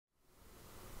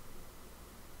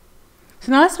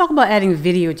So now let's talk about adding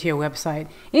video to your website.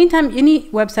 Anytime, any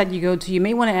website you go to, you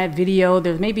may want to add video.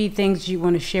 There's maybe things you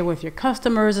want to share with your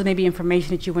customers, or maybe information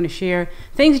that you want to share,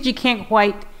 things that you can't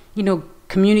quite,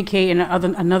 communicate in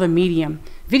another medium.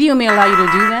 Video may allow you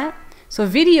to do that. So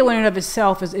video in and of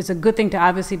itself is a good thing to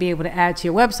obviously be able to add to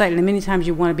your website, and many times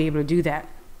you want to be able to do that.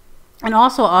 And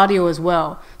also audio as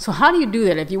well. So how do you do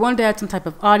that? If you wanted to add some type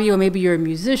of audio, maybe you're a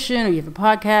musician or you have a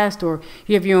podcast or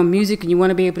you have your own music and you want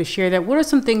to be able to share that, what are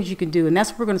some things you can do? And that's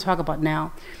what we're going to talk about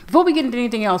now. Before we get into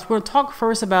anything else, we're going to talk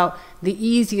first about the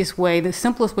easiest way, the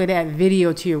simplest way to add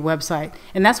video to your website.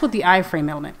 And that's with the iframe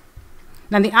element.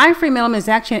 Now the iframe element is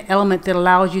actually an element that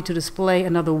allows you to display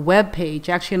another web page,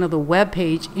 another web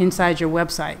page inside your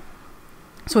website.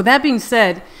 So with that being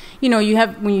said, when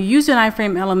you use an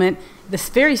iframe element, this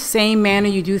very same manner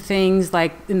you do things,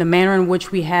 like in the manner in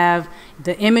which we have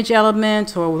the image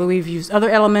element or whether we've used other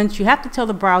elements, you have to tell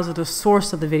the browser the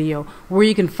source of the video, where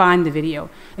you can find the video.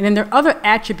 And then there are other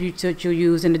attributes that you'll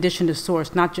use in addition to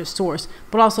source, not just source,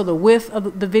 but also the width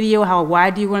of the video, how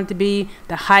wide do you want it to be,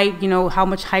 the height, how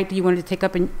much height do you want it to take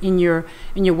up in your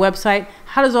website,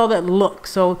 how does all that look?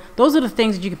 So those are the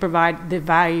things that you can provide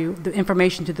the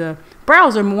information to the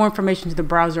browser, more information to the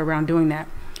browser around doing that.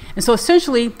 And so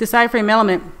essentially this iframe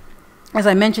element, as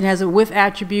I mentioned, has a width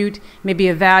attribute, maybe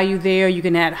a value there. You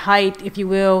can add height, if you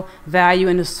will, value,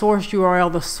 and the source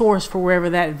URL, the source for wherever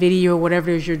that video or whatever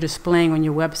it is you're displaying on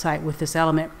your website with this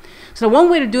element. So one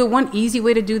way to do it, one easy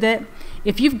way to do that,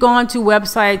 if you've gone to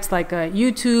websites like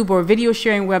YouTube or video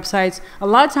sharing websites, a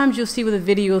lot of times you'll see with a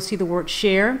video, you'll see the word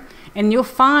share, and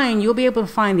you'll be able to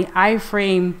find the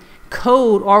iframe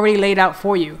code already laid out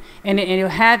for you, and it'll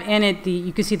have in it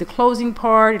you can see the closing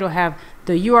part, it'll have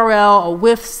the URL, a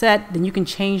width set, then you can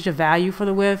change the value for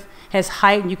the width, has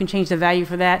height and you can change the value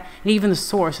for that, and even the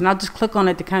source. And I'll just click on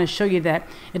it to kind of show you that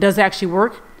it does actually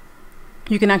work.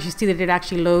 You can actually see that it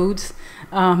actually loads.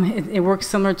 It works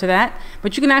similar to that,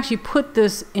 but you can actually put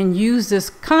this and use this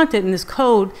content and this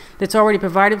code that's already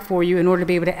provided for you in order to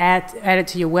be able to add it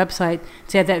to your website,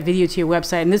 to add that video to your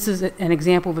website. And this is an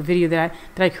example of a video that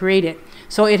I created.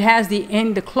 So it has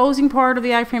the closing part of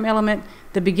the iframe element,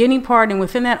 the beginning part, and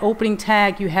within that opening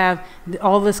tag you have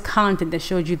all this content that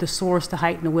shows you the source, the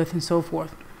height, and the width, and so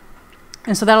forth.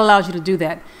 And so that allows you to do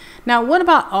that. Now, what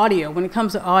about audio? When it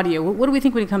comes to audio, what do we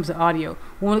think when it comes to audio?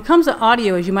 Well, when it comes to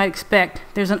audio, as you might expect,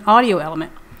 there's an audio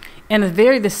element. And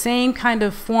the same kind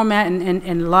of format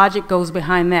and logic goes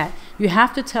behind that. You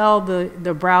have to tell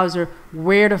the browser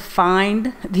where to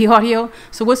find the audio.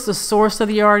 So what's the source of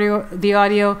the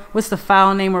audio? What's the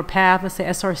file name or path? Let's say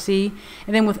src.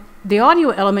 And then with the audio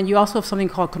element, you also have something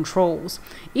called controls.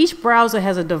 Each browser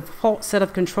has a default set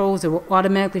of controls that will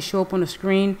automatically show up on the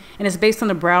screen, and it's based on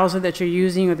the browser that you're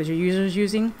using or that your user is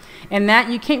using. And that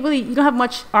you don't have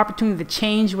much opportunity to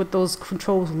change what those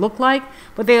controls look like,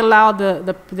 but they allow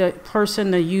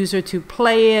the user to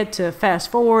play it, to fast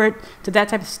forward, to that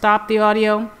type of stop the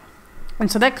audio. And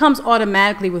so that comes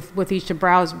automatically with each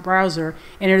browser,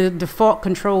 and there are the default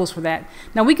controls for that.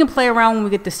 Now we can play around when we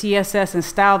get the CSS and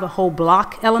style the whole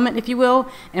block element, if you will,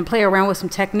 and play around with some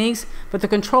techniques. But the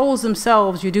controls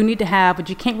themselves you do need to have, but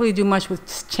you can't really do much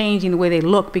with changing the way they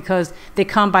look because they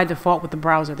come by default with the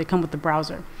browser. They come with the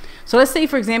browser. So let's say,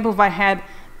 for example, if I had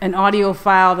an audio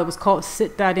file that was called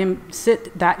sit.mp3,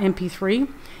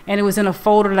 and it was in a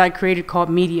folder that I created called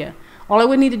media. All I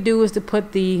would need to do is to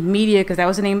put the media, because that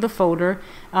was the name of the folder,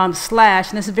 slash,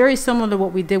 and this is very similar to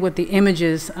what we did with the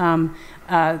images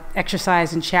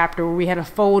exercise and chapter, where we had a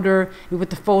folder with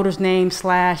the folder's name,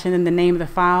 slash, and then the name of the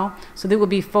file. So there would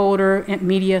be folder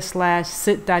media slash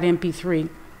sit.mp3.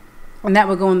 And that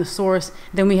would go in the source.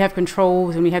 Then we have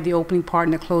controls, and we have the opening part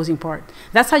and the closing part.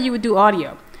 That's how you would do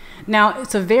audio. Now,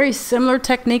 it's a very similar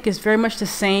technique. It's very much the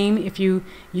same if you're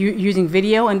using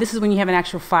video, and this is when you have an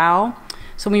actual file.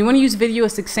 So when you want to use video,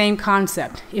 it's the same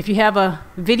concept. If you have a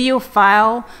video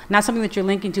file, not something that you're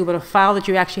linking to, but a file that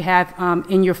you actually have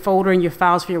in your folder, in your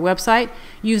files for your website,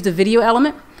 use the video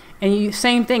element. And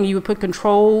same thing, you would put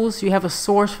controls, you have a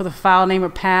source for the file name or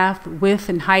path, width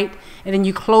and height, and then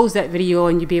you close that video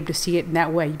and you'll be able to see it in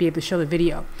that way. You'll be able to show the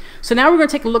video. So now we're going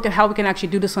to take a look at how we can actually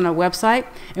do this on our website,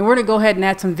 and we're going to go ahead and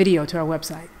add some video to our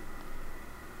website.